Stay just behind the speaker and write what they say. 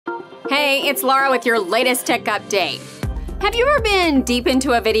Hey, it's Laura with your latest tech update. Have you ever been deep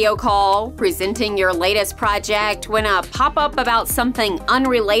into a video call, presenting your latest project, when a pop-up about something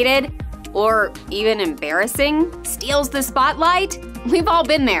unrelated, or even embarrassing, steals the spotlight? We've all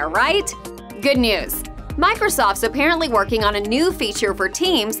been there, right? Good news! Microsoft's apparently working on a new feature for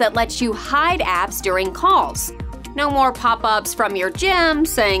Teams that lets you hide apps during calls. No more pop-ups from your gym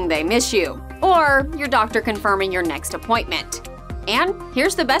saying they miss you, or your doctor confirming your next appointment. And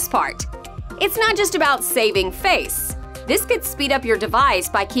here's the best part. It's not just about saving face. This could speed up your device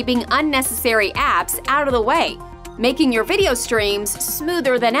by keeping unnecessary apps out of the way, making your video streams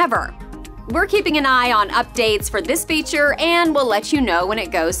smoother than ever. We're keeping an eye on updates for this feature and we'll let you know when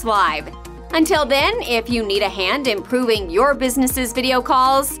it goes live. Until then, if you need a hand improving your business's video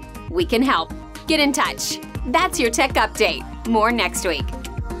calls, we can help. Get in touch. That's your tech update. More next week.